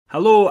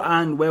Hello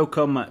and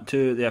welcome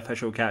to the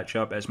official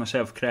catch-up. It's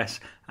myself, Chris,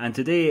 and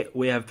today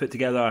we have put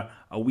together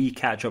a wee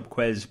catch-up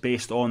quiz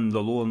based on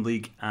the Lowland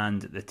League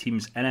and the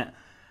teams in it.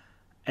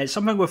 It's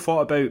something we've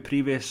thought about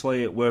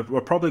previously.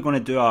 We're probably going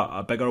to do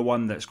a bigger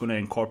one that's going to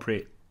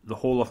incorporate the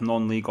whole of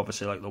non-league,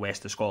 obviously like the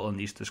west of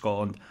Scotland, east of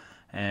Scotland.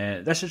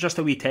 This is just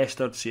a wee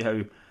tester to see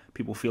how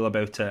people feel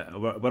about it.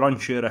 We're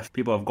unsure if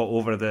people have got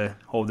over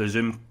all the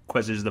Zoom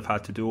quizzes they've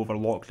had to do over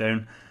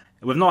lockdown.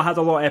 We've not had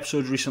a lot of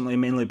episodes recently,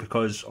 mainly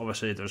because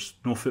obviously there's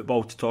no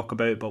football to talk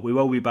about, but we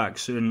will be back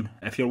soon.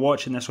 If you're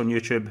watching this on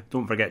YouTube,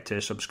 don't forget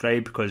to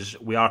subscribe because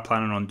we are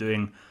planning on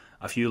doing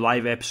a few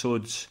live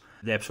episodes.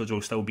 The episodes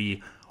will still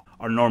be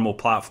our normal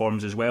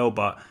platforms as well,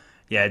 but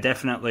yeah,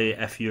 definitely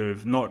if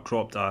you've not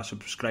dropped a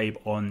subscribe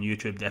on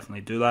YouTube,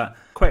 definitely do that.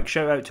 Quick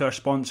shout out to our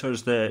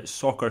sponsors, the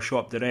Soccer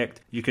Shop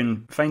Direct. You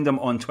can find them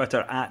on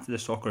Twitter at the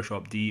Soccer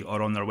Shop D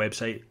or on their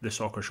website,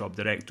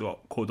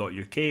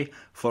 thesoccershopdirect.co.uk,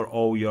 for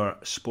all your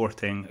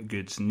sporting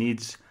goods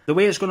needs. The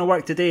way it's going to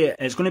work today,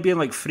 it's going to be in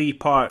like 3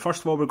 parts.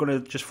 First of all, we're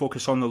going to just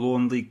focus on the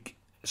Lowland League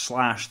 /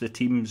 the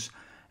teams.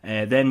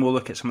 Then we'll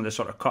look at some of the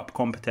sort of cup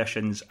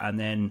competitions, and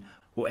then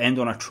we'll end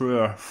on a true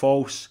or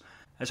false.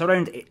 It's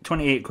around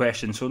 28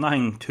 questions, so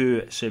nothing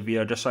too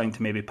severe, just something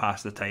to maybe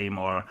pass the time,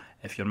 or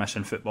if you're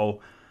missing football.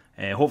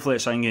 Hopefully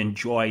it's something you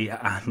enjoy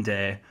and,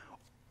 or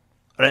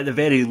at the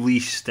very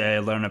least,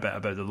 learn a bit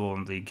about the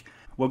Lowland League.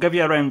 We'll give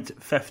you around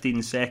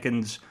 15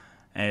 seconds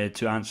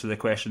to answer the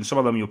questions. Some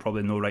of them you'll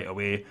probably know right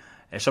away.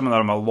 Some of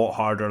them are a lot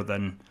harder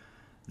than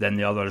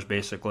the others,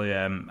 basically,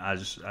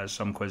 as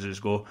some quizzes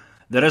go.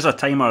 There is a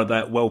timer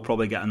that will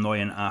probably get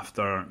annoying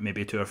after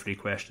maybe 2 or 3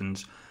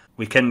 questions.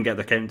 We can get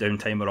the countdown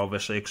timer,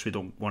 obviously, because we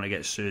don't want to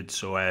get sued,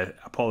 so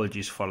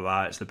apologies for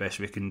that. It's the best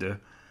we can do.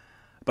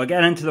 But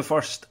getting into the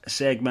first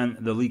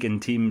segment, the league and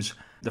teams,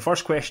 the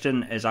first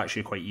question is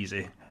actually quite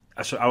easy.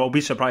 I will be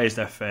surprised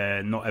if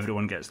not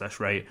everyone gets this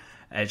right,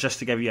 just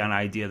to give you an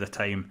idea of the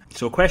time.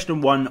 So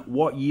question 1,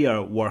 what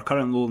year were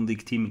current Lowland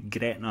League team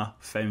Gretna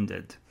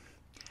founded?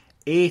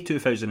 A,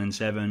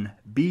 2007,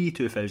 B,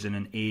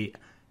 2008,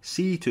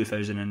 C,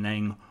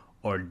 2009,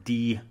 or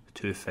D,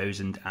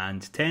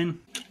 2010?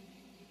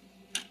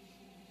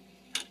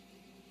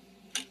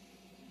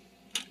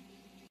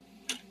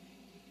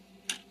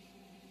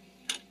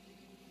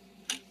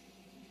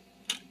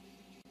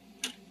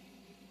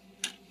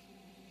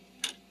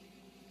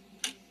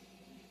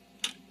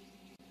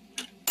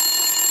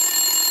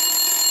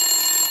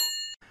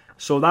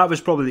 So that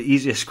was probably the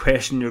easiest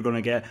question you're going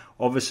to get.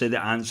 Obviously the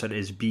answer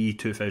is B,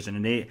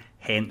 2008,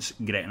 hence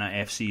Gretna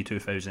FC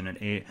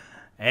 2008.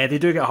 They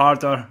do get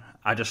harder.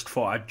 I just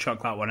thought I'd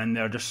chuck that one in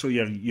there just so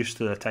you're used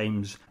to the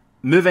times.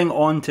 Moving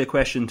on to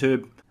question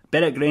 2.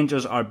 Berwick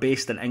Rangers are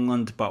based in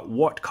England, but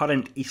what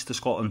current East of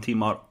Scotland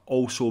team are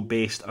also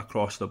based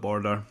across the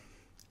border?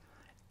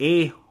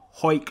 A,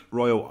 Hawick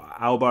Royal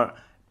Albert,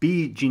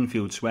 B,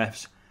 Jeanfield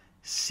Swifts,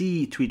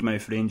 C,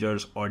 Tweedmouth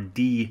Rangers, or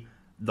D,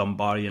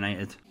 Dunbar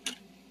United?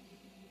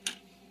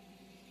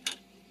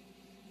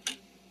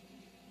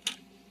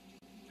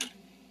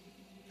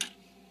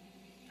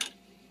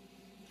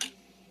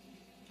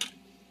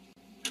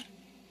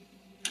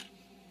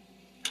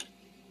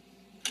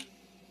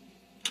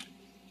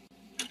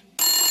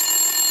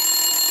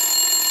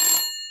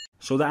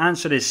 So the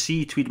answer is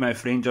C,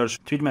 Tweedmouth Rangers.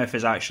 Tweedmouth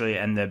is actually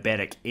in the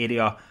Berwick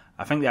area.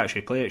 I think they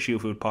actually play at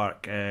Shielfield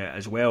Park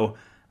as well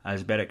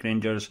as Berwick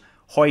Rangers.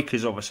 Hawick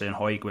is obviously in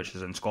Hawick, which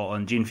is in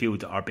Scotland.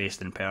 Jeanfield are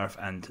based in Perth,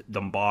 and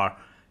Dunbar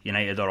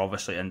United are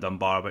obviously in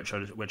Dunbar, which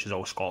is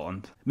all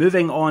Scotland.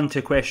 Moving on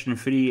to question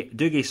 3.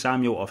 Dougie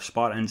Samuel of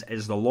Spartans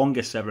is the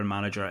longest serving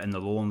manager in the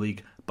Lowland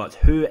League, but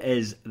who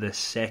is the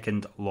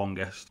second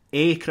longest?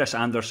 A, Chris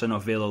Anderson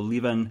of Vale of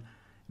Leven,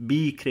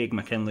 B, Craig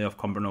McKinlay of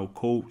Cumbernauld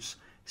Colts,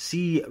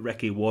 C,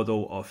 Ricky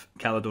Waddle of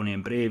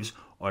Caledonian Braves,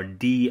 or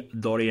D,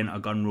 Dorian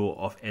Agunro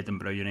of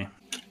Edinburgh Uni?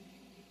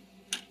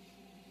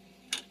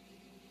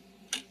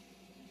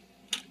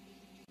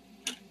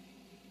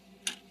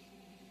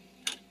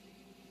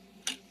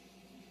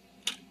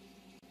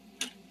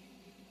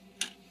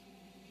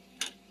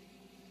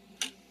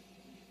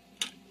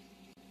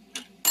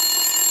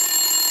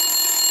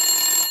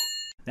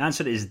 The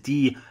answer is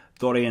D,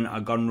 Dorian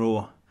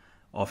Agunro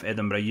of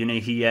Edinburgh Uni.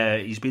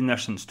 He's been there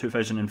since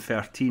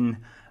 2013.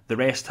 The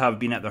rest have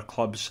been at their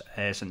clubs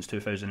since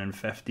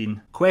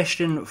 2015.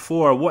 Question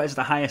 4. What is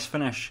the highest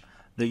finish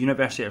the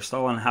University of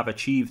Stirling have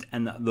achieved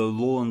in the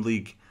Lowland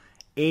League?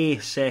 A,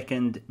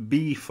 second,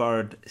 B,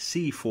 third,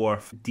 C,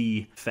 fourth,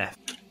 D, fifth.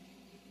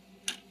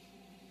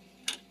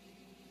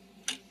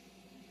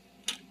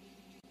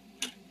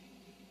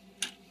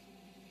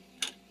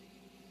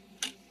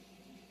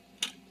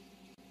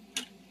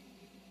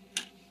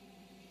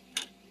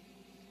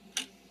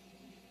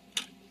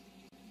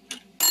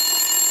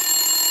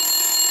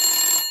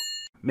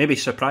 Maybe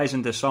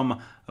surprising to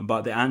some,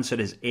 but the answer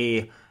is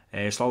A.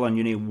 Stirling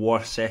Uni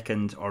were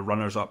second, or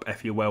runners-up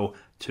if you will,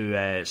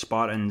 to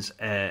Spartans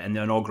in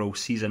the inaugural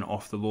season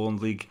of the Lowland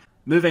League.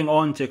 Moving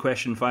on to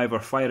question 5, we're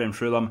firing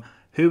through them.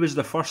 Who was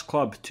the first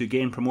club to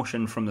gain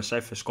promotion from the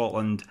south of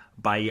Scotland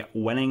by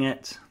winning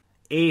it?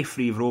 A.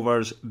 Free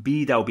Rovers,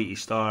 B. Dalbeattie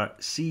Star,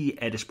 C.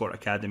 Edisport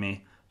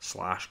Academy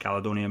 /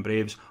 Caledonian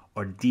Braves,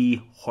 or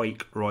D.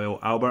 Hawick Royal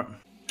Albert?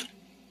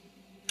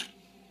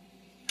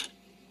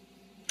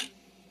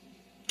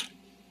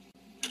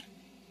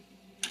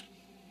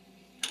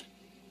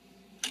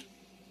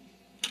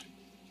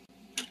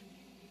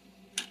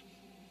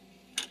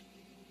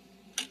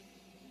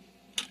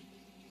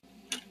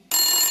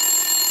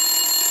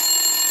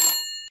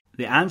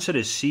 The answer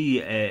is C,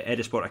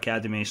 Edisport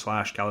Academy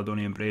 /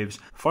 Caledonian Braves.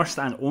 First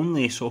and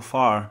only so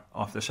far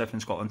of the South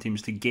and Scotland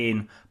teams to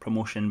gain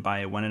promotion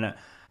by winning it.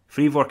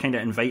 Freve were kind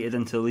of invited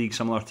into the league,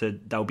 similar to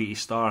Dalbeattie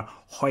Star.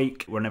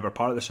 Hawick were never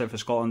part of the South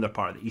of Scotland, they're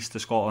part of the East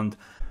of Scotland.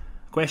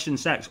 Question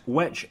 6.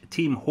 Which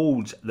team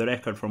holds the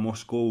record for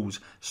most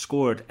goals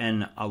scored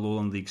in a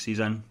Lowland League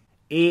season?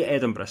 A.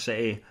 Edinburgh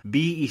City,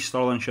 B. East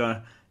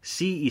Stirlingshire,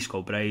 C. East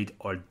Kilbride,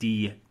 or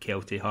D.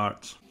 Kelty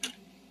Hearts?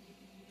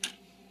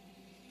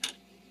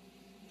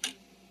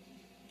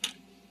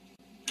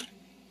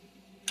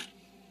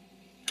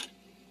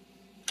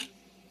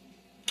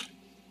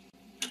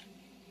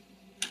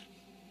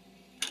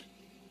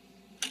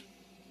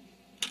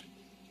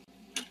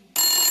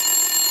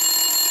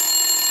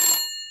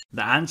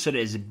 The answer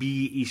is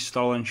B, East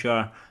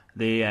Stirlingshire.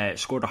 They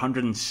scored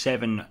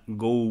 107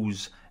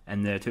 goals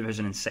in the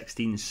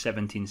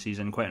 2016-17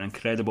 season. Quite an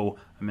incredible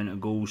amount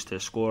of goals to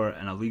score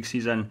in a league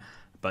season.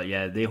 But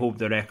yeah, they hold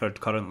the record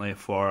currently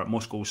for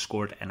most goals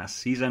scored in a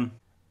season.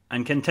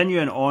 And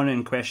continuing on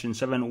in question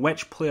 7,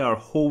 which player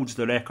holds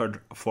the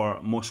record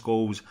for most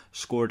goals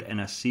scored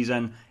in a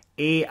season?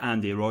 A.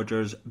 Andy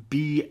Rogers,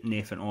 B.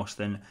 Nathan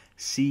Austin,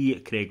 C.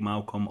 Craig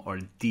Malcolm, or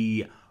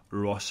D.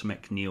 Ross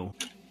McNeil?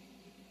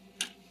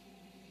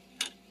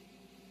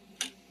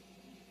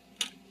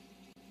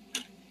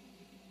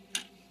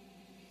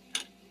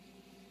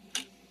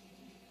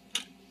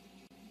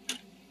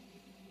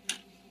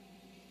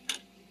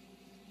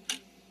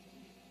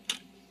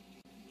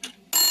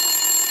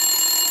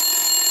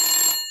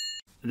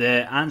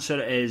 The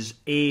answer is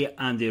A.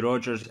 Andy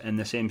Rogers. In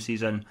the same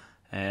season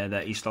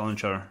that East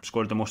Stirlingshire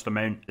scored the most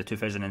amount, the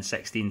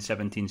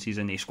 2016-17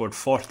 season, he scored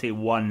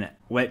 41,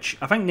 which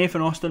I think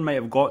Nathan Austin might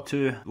have got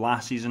to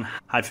last season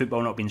had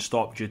football not been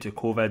stopped due to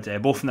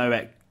COVID. Both now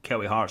at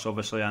Kelty Hearts,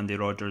 obviously. Andy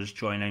Rogers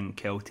joining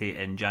Kelty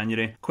in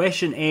January.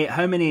 Question 8.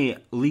 How many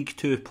League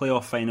 2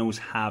 playoff finals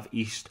have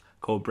East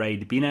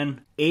Kilbride been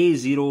in? A.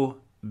 0,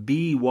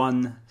 B.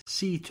 1,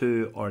 C.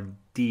 2, or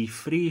D.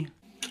 3?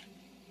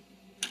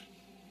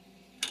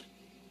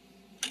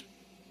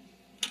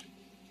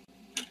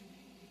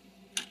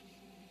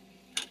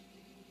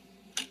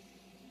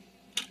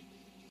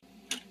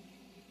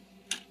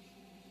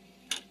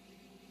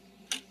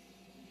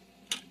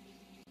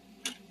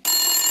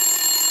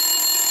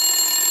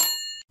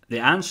 The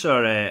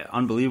answer,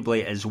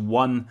 unbelievably, is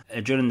 1.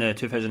 During the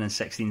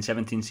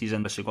 2016-17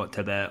 season, they got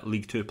to the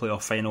League 2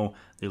 playoff final.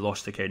 They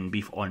lost to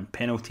Cowdenbeath on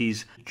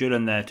penalties.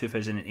 During the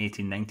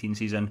 2018-19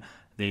 season,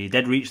 they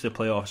did reach the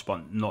playoffs,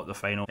 but not the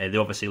final. They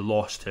obviously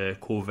lost to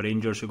Cove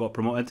Rangers, who got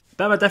promoted.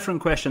 Bit of a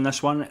different question,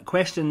 this one.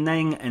 Question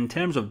 9, in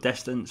terms of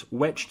distance,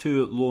 which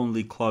two Lowland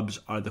League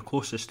clubs are the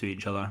closest to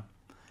each other?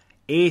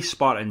 A.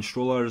 Spartans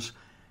Strollers,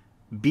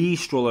 B.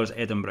 Strollers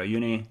Edinburgh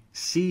Uni,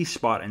 C.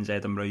 Spartans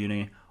Edinburgh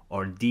Uni,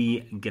 or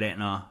D.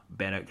 Gretna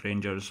Berwick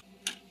Rangers?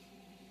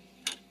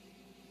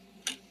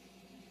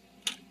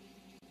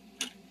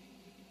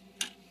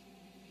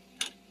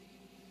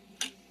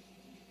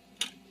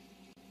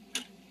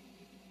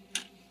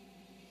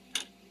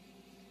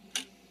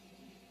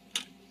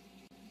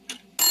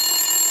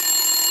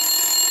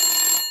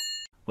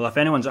 Well, if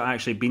anyone's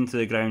actually been to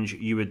the grounds,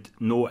 you would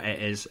know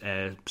it is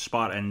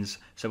Spartans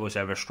Civil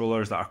Service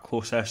Strollers that are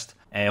closest.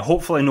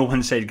 Hopefully no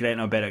one said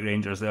Gretna Berwick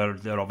Rangers,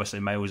 they're obviously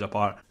miles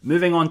apart.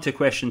 Moving on to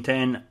question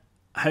 10,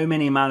 how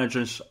many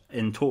managers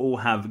in total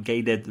have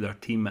guided their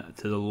team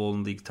to the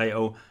Lowland League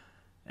title?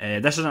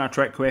 This isn't a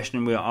trick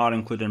question, we are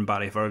including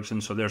Barry Ferguson,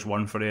 so there's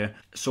one for you.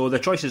 So the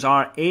choices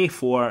are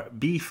A4,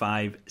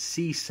 B5,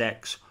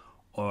 C6,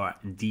 or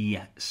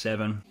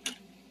D7.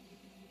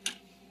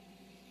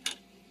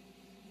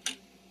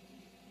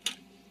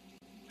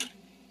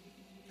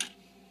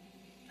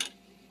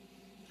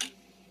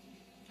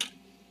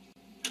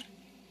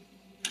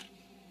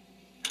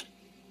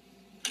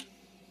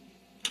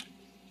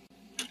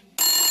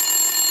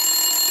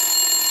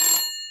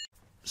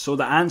 So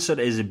the answer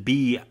is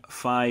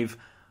B5.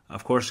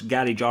 Of course,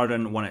 Gary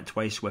Jardine won it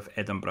twice with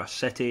Edinburgh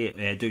City,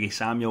 Dougie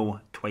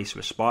Samuel twice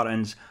with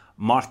Spartans,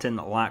 Martin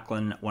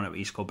Lackland won it with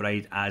East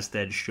Kilbride, as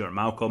did Stuart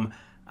Malcolm,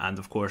 and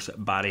of course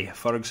Barry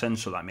Ferguson,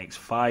 so that makes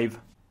 5.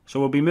 So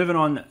we'll be moving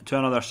on to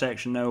another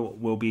section now.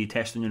 We'll be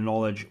testing your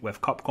knowledge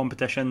with cup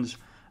competitions,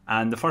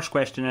 and the first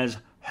question is,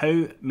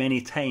 how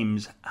many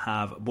times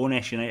have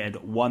Bo'ness United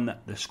won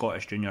the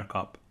Scottish Junior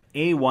Cup?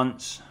 A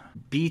once,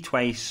 B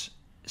twice,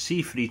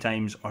 C 3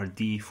 times, or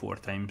D 4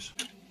 times?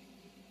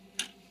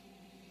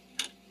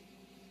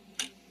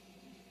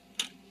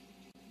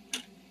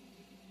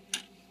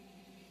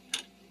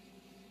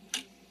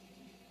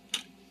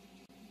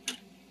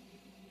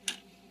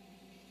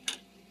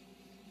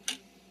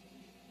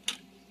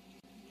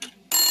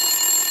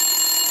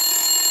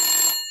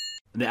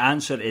 The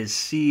answer is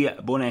C.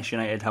 Bo'ness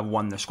United have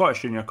won the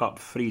Scottish Junior Cup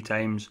 3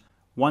 times.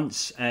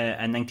 Once in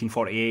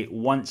 1948,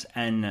 once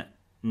in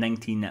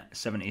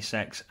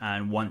 1976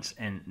 and once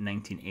in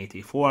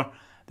 1984.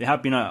 They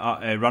have been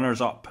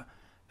runners-up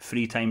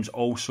 3 times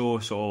also,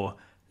 so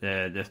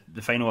the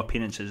final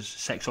appearance is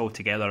 6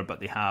 altogether,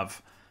 but they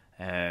have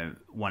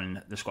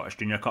won the Scottish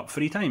Junior Cup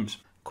 3 times.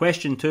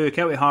 Question 2.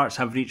 Kelty Hearts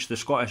have reached the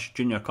Scottish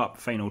Junior Cup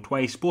final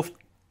twice, both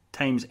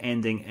times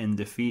ending in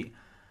defeat,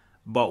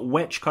 but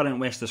which current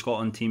West of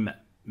Scotland team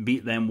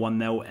beat them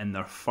 1-0 in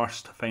their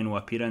first final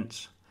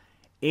appearance?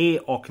 A.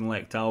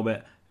 Auchinleck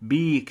Talbot,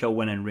 B.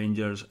 Kilwinning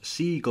Rangers,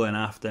 C.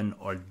 Glenafton,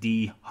 or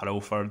D.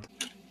 Hurlford?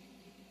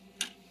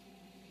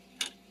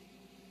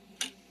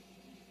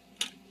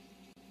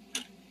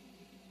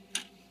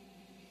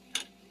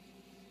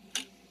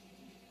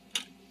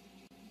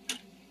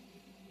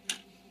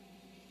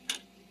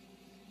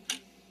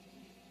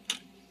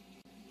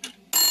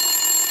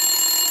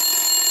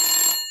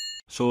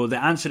 So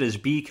the answer is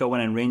B.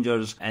 Kilwinning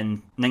Rangers.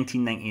 In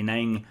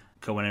 1999,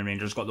 Kilwinning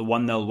Rangers got the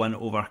 1-0 win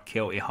over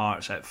Kelty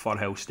Hearts at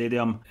Firhill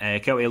Stadium.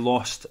 Kelty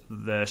lost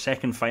the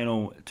second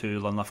final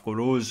to Linlithgow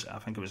Rose, I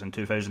think it was in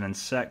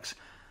 2006.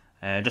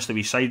 Just a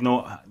wee side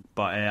note,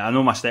 but I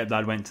know my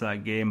stepdad went to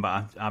that game,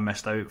 but I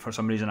missed out for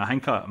some reason. I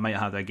think I might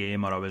have had a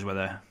game, or I was with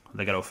a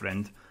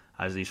girlfriend,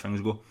 as these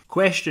things go.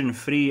 Question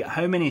 3.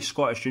 How many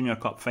Scottish Junior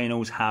Cup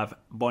finals have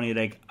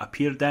Bonnyrigg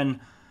appeared in?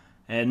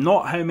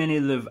 Not how many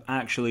they've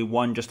actually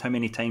won, just how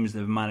many times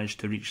they've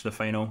managed to reach the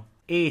final.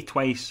 A.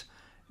 Twice,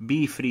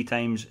 B. 3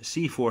 times,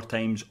 C. 4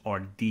 times,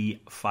 or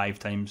D. 5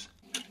 times.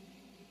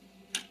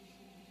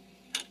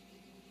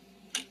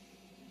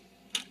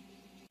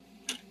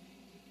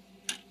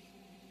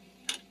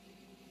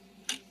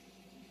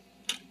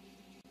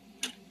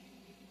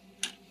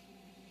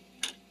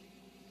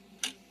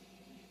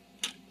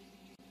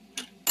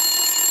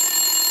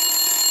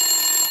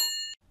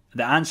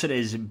 The answer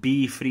is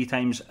B. 3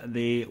 times.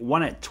 They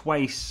won it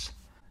twice,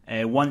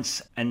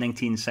 once in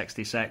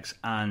 1966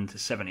 and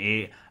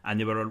 78, and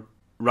they were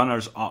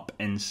runners-up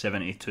in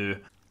 72.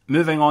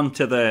 Moving on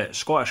to the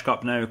Scottish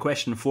Cup now.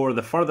 Question 4.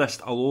 The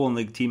furthest a Lowland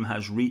League team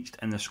has reached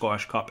in the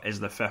Scottish Cup is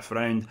the 5th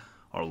round,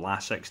 or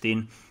last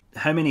 16.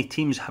 How many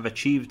teams have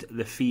achieved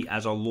the feat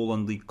as a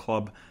Lowland League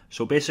club?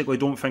 So basically,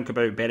 don't think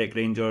about Berwick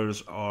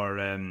Rangers or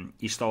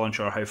East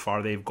Stirlingshire, how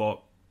far they've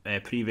got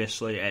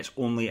previously. It's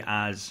only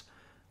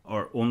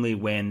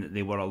when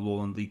they were a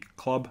Lowland League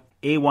club.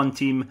 A. 1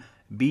 team,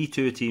 B.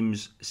 2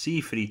 teams,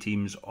 C. 3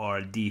 teams,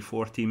 or D.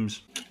 4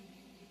 teams.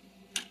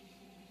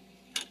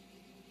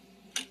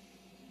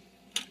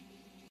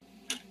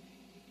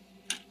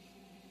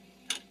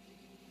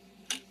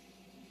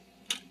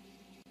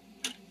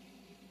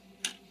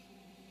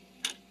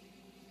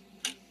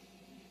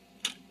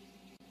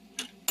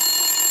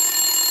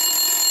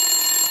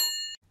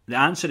 The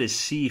answer is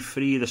C.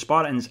 3. The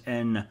Spartans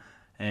in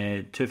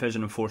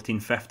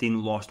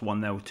 2014-15 lost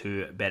 1-0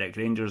 to Berwick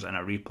Rangers in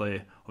a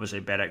replay. Obviously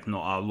Berwick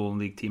not a Lowland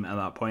League team at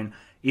that point.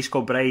 East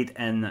Kilbride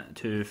in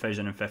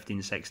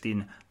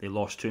 2015-16 they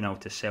lost 2-0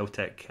 to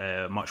Celtic,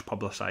 much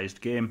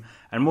publicised game.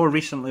 And more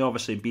recently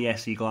obviously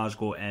BSC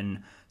Glasgow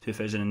in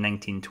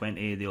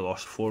 2019-20 they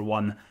lost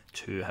 4-1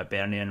 to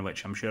Hibernian,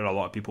 which I'm sure a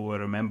lot of people will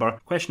remember.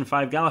 Question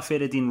 5.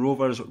 Gallifreydine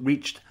Rovers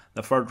reached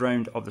the third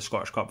round of the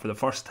Scottish Cup for the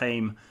first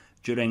time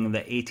during the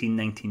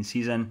 18-19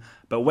 season,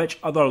 but which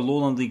other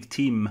Lowland League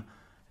team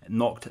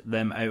knocked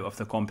them out of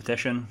the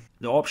competition?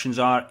 The options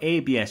are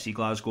A. BSC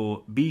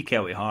Glasgow, B.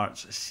 Kelty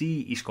Hearts, C.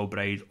 East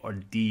Kilbride, or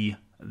D.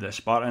 the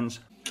Spartans.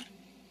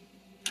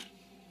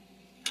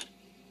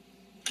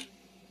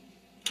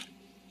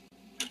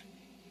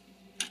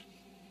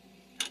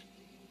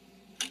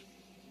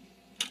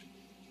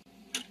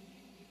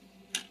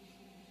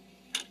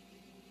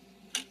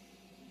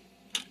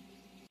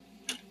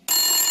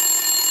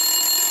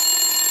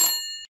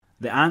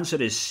 The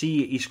answer is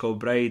C. East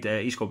Kilbride.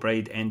 East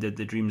Kilbride ended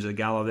the dreams of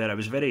Gala there. It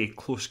was a very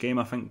close game.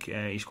 I think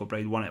East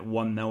Kilbride won it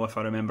 1-0 if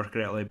I remember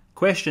correctly.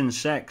 Question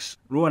 6.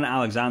 Rowan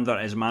Alexander,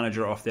 as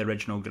manager of the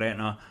original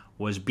Gretna,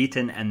 was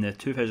beaten in the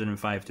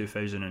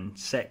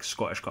 2005-2006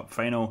 Scottish Cup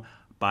final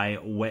by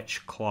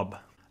which club?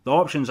 The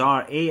options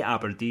are A.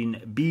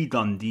 Aberdeen, B.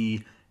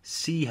 Dundee,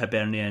 C.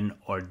 Hibernian,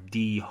 or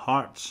D.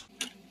 Hearts.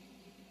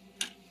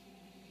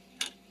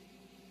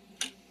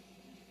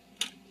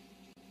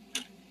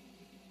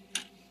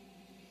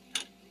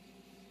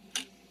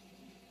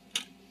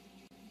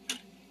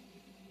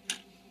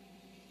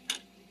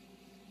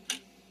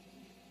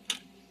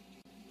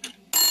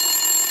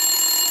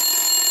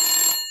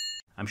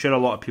 I'm sure a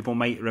lot of people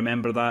might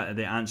remember that.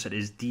 The answer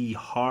is D.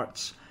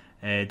 Hearts.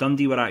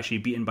 Dundee were actually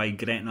beaten by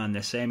Gretna in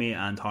the semi,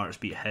 and Hearts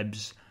beat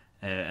Hibs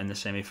in the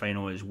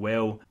semi-final as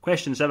well.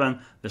 Question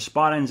 7. The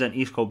Spartans and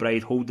East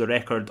Kilbride hold the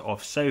record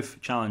of South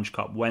Challenge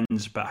Cup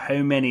wins, but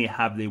how many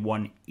have they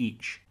won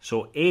each?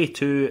 So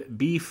A2,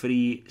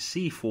 B3,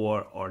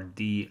 C4, or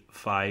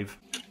D5.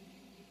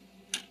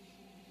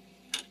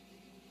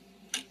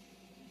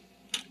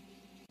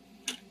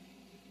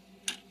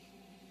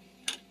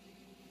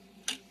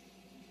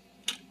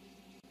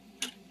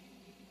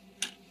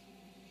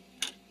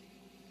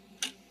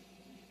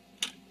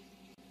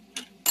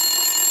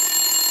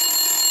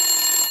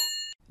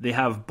 They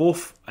have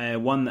both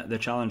won the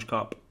Challenge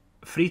Cup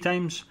 3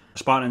 times.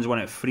 Spartans won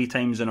it 3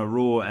 times in a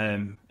row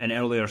in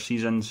earlier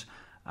seasons,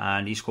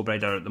 and East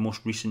Kilbride are the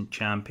most recent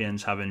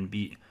champions, having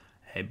beat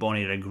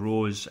Bonnyrigg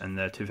Rose in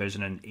the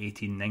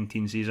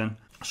 2018-19 season.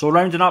 So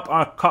rounding up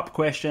our cup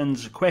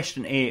questions,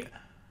 question 8.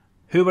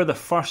 Who were the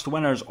first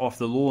winners of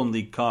the Lowland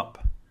League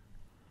Cup?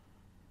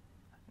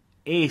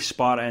 A.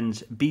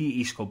 Spartans, B.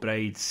 East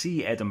Kilbride,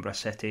 C. Edinburgh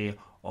City,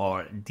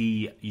 or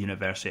D.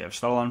 University of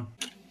Stirling?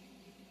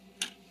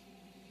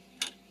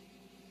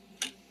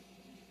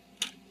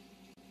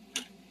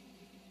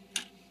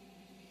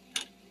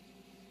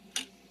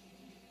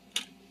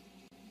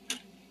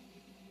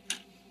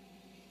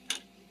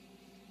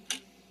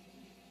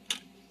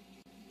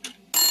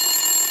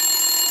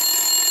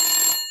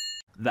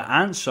 The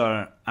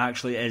answer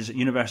actually is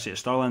University of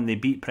Stirling. They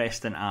beat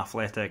Preston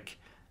Athletic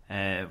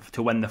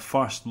to win the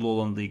first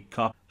Lowland League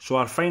Cup. So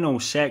our final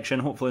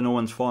section, hopefully no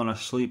one's fallen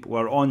asleep,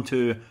 we're on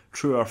to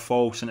true or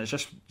false, and it's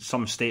just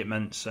some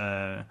statements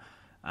and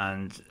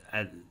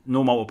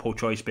no multiple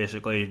choice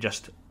basically,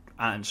 just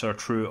answer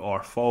true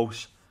or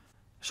false.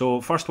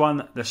 So first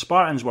one, the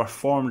Spartans were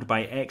formed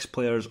by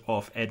ex-players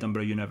of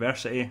Edinburgh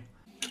University.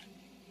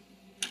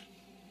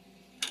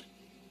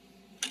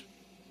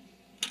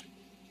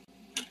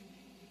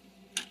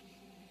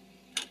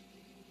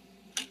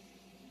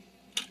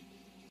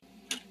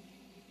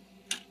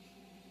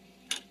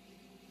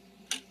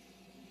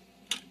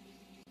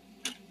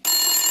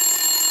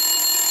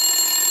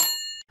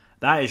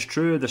 That is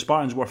true. The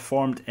Spartans were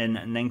formed in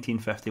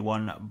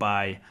 1951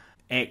 by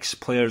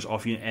ex-players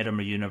of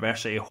Edinburgh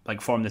University,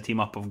 formed the team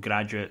up of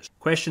graduates.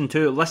 Question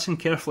 2, listen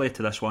carefully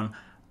to this one.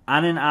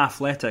 Annan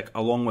Athletic,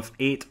 along with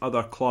 8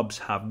 other clubs,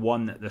 have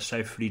won the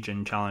South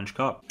Region Challenge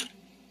Cup.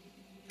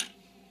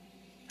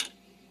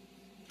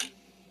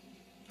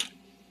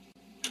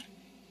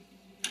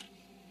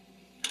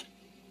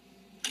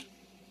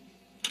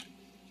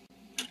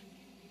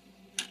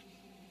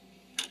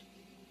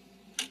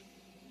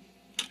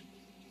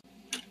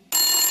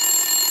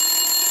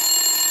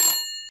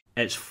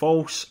 It's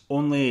false.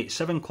 Only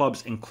 7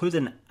 clubs,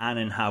 including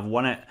Annan, have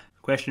won it.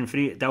 Question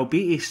 3.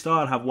 Dalbeattie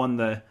Star have won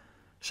the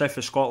South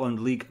of Scotland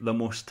League the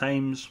most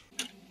times.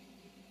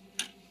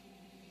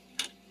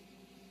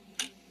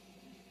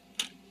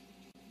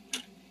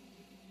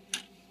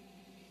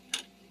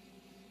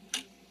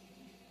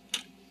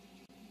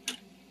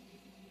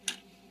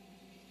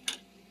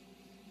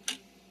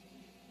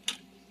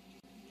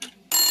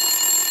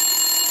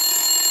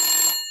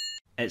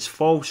 It's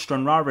false.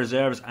 Stranraer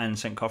Reserves and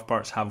St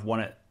Cuthberts have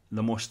won it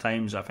the most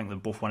times. I think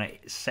they've both won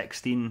it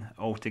 16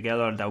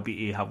 altogether.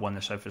 Dalbeattie have won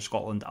the South of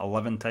Scotland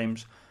 11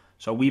 times.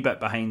 So a wee bit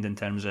behind in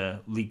terms of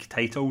league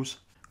titles.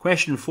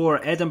 Question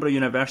 4. Edinburgh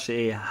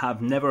University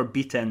have never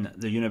beaten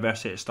the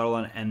University of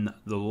Stirling in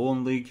the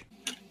Lowland League.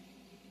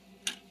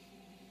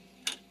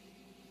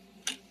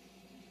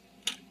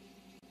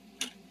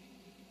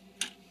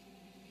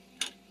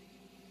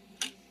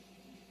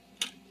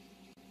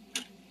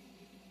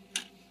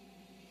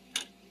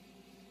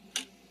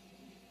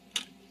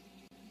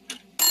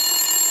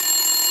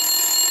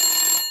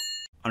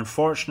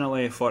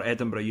 Unfortunately for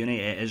Edinburgh Uni,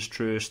 it is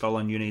true,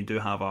 Stirling Uni do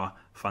have a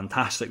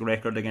fantastic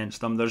record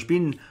against them. There's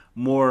been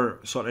more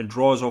sort of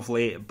draws of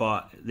late,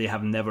 but they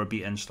have never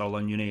beaten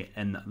Stirling Uni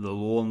in the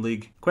Lowland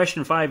League.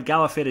 Question 5.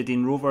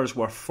 Gallifreydine Rovers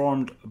were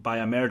formed by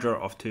a merger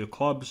of 2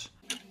 clubs.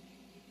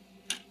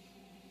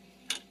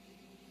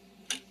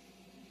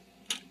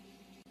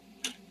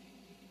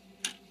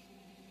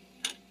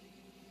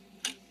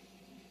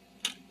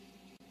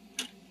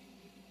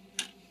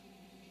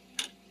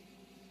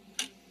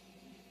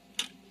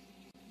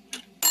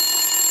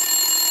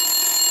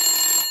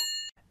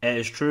 It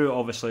is true,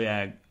 obviously,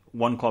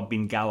 one club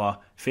being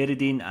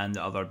Gallifreydine and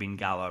the other being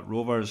Gala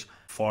Rovers,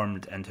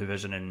 formed in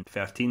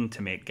 2013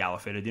 to make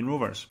Gallifreydine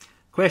Rovers.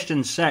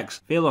 Question 6.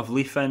 Vale of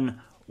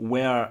Leithen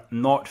were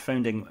not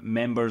founding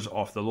members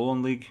of the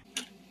Lowland League.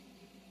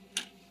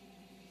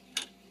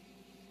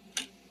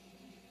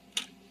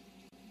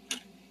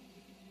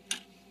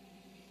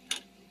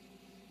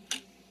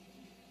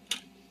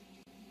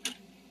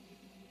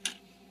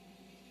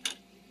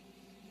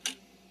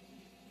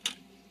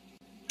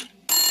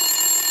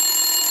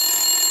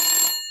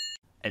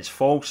 It's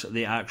false.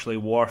 They actually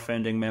were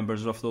founding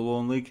members of the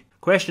Lowland League.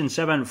 Question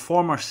 7.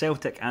 Former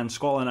Celtic and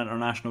Scotland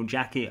international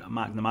Jackie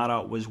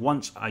McNamara was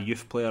once a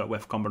youth player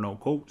with Cumbernauld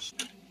Colts.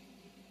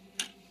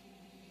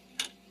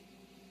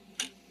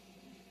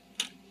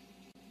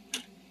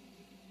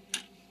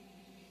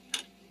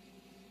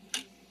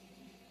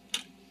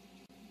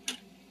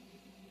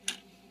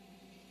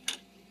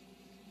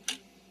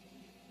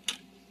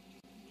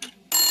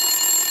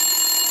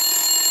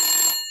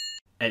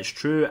 It's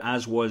true,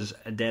 as was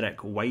Derek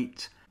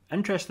White.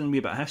 Interesting wee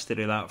bit of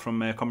history that from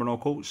Cumbernauld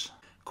Colts.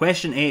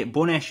 Question 8.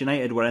 Bo'ness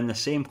United were in the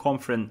same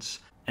conference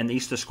in the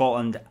East of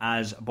Scotland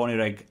as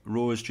Bonnyrigg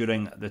Rose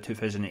during the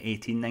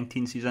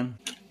 2018-19 season.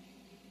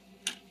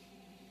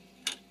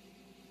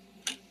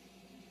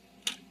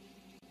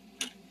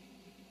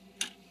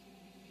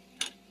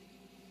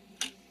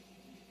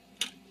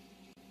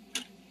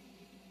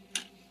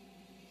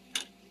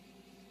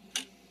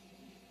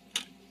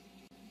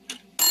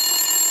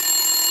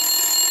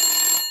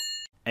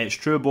 It's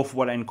true both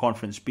were in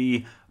Conference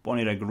B.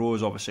 Bonnyrigg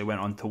Rose obviously went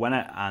on to win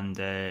it, and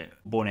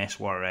Bo'ness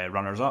were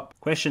runners-up.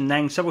 Question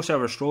 9. Civil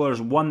Service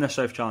Rollers won the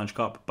South Challenge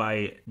Cup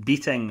by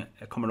beating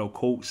Cumbernauld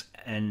Colts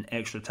in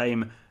extra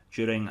time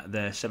during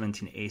the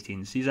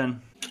 17-18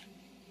 season.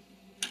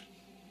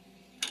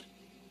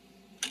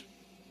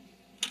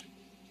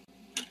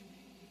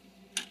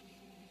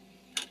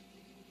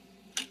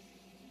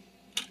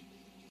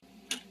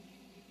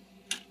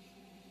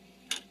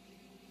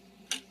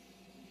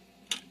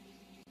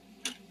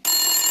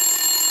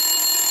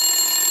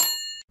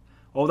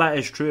 All that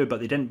is true, but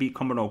they didn't beat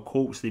Cumbernauld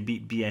Colts, they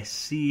beat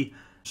BSC,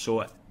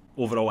 so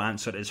overall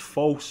answer is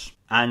false.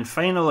 And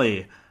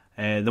finally,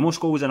 the most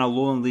goals in a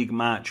Lowland League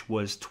match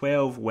was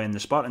 12 when the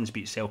Spartans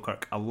beat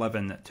Selkirk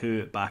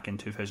 11-2 back in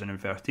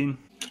 2013.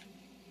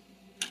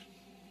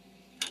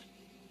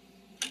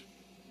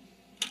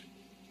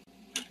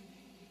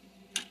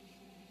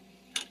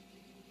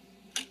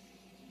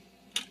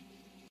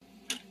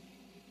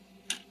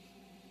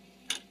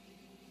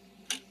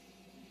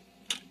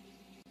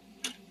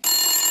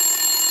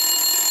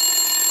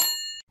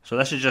 So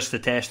this is just to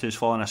test who's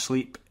fallen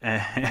asleep.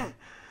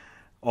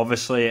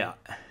 Obviously,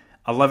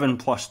 11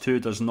 plus 2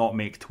 does not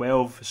make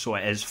 12, so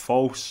it is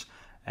false.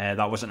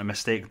 That wasn't a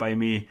mistake by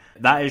me.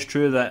 That is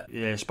true that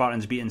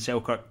Spartans beating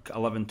Selkirk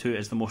 11-2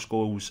 is the most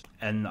goals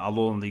in a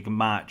Lowland League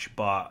match,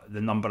 but the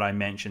number I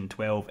mentioned,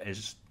 12,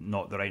 is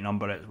not the right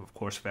number. It's of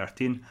course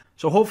 13.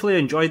 So hopefully you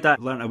enjoyed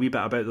that, learnt a wee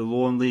bit about the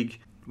Lowland League.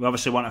 We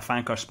obviously want to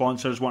thank our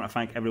sponsors, want to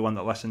thank everyone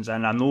that listens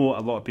in. I know a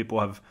lot of people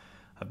have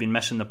been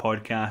missing the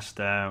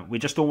podcast. We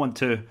just don't want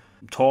to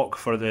talk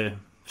for the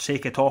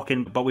sake of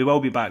talking, but we will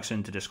be back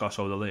soon to discuss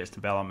all the latest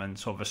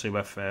developments, obviously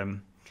with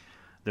the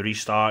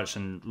restarts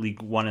and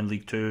League 1 and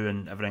League 2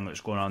 and everything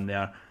that's going on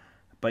there.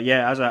 But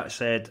yeah, as I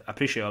said, I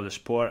appreciate all the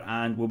support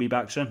and we'll be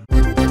back soon.